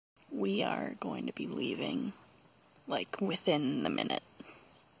we are going to be leaving, like, within the minute.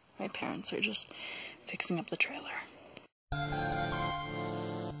 My parents are just fixing up the trailer.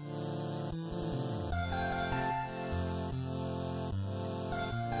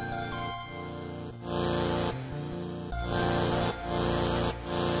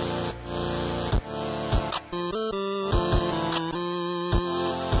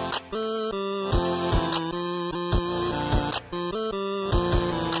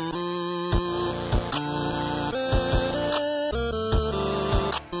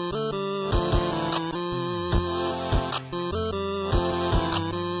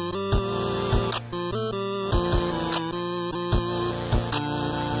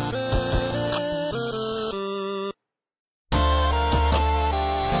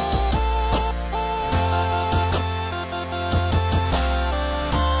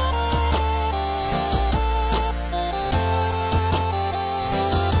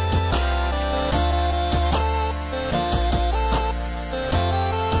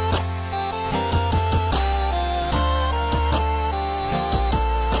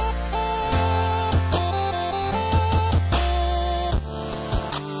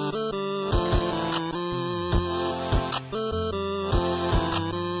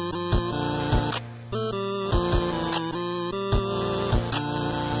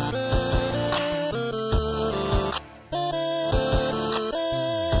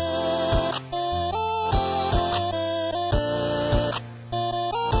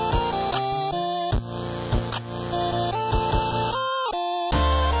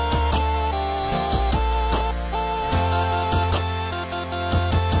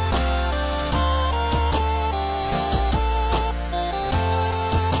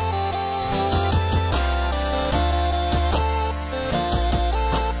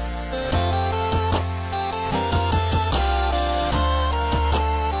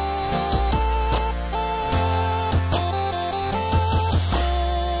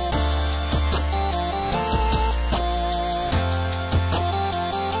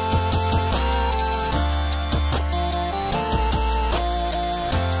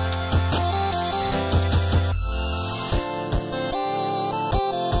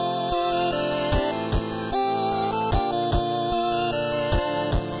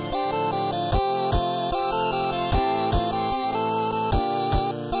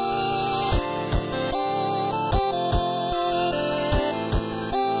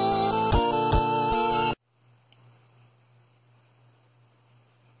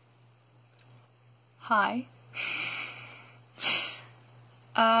 Hi.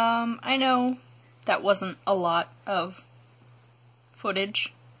 I know that wasn't a lot of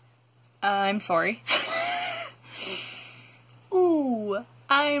footage. I'm sorry. Ooh,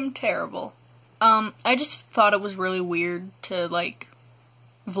 I'm terrible. I just thought it was really weird to, like,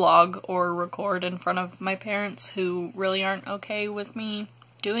 vlog or record in front of my parents who really aren't okay with me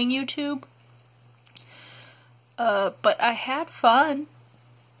doing YouTube. But I had fun.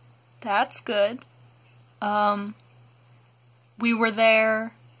 That's good. We were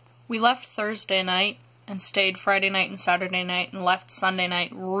there, we left Thursday night and stayed Friday night and Saturday night and left Sunday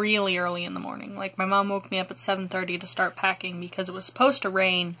night really early in the morning. Like, my mom woke me up at 7:30 to start packing because it was supposed to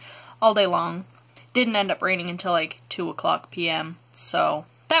rain all day long. Didn't end up raining until like 2:00 p.m. So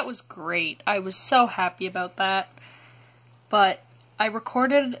that was great. I was so happy about that. But I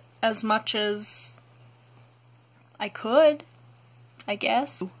recorded as much as I could, I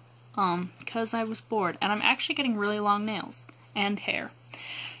guess. Because I was bored, and I'm actually getting really long nails and hair.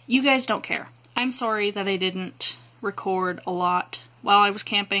 You guys don't care. I'm sorry that I didn't record a lot while I was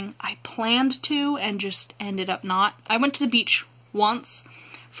camping. I planned to and just ended up not. I went to the beach once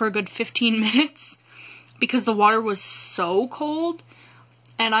for a good 15 minutes because the water was so cold,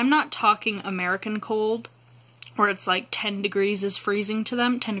 and I'm not talking American cold where it's like 10 degrees is freezing to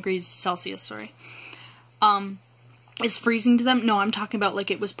them. 10 degrees Celsius, sorry. Is freezing to them. No, I'm talking about, like,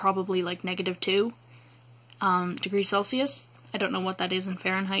 it was probably like -2 degrees Celsius. I don't know what that is in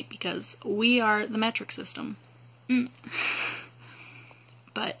Fahrenheit because we are the metric system.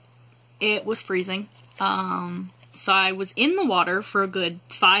 But it was freezing. So I was in the water for a good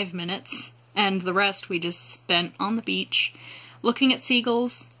 5 minutes, and the rest we just spent on the beach looking at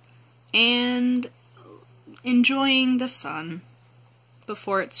seagulls and enjoying the sun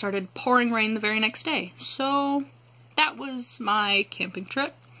before it started pouring rain the very next day. So that was my camping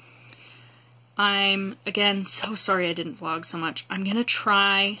trip. I'm, again, so sorry I didn't vlog so much. I'm gonna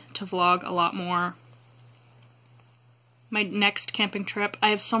try to vlog a lot more. My next camping trip, I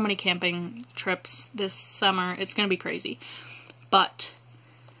have so many camping trips this summer, it's gonna be crazy. But,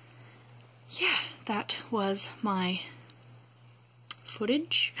 yeah, that was my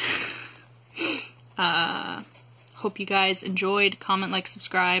footage. Hope you guys enjoyed. Comment, like,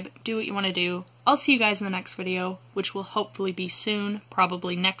 subscribe, do what you want to do. I'll see you guys in the next video, which will hopefully be soon,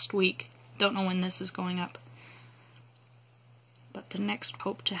 probably next week. Don't know when this is going up. But the next,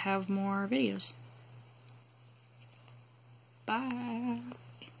 hope to have more videos. Bye.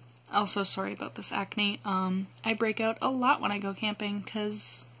 Also, sorry about this acne. I break out a lot when I go camping,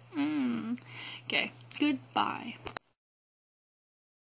 'cause, okay, goodbye.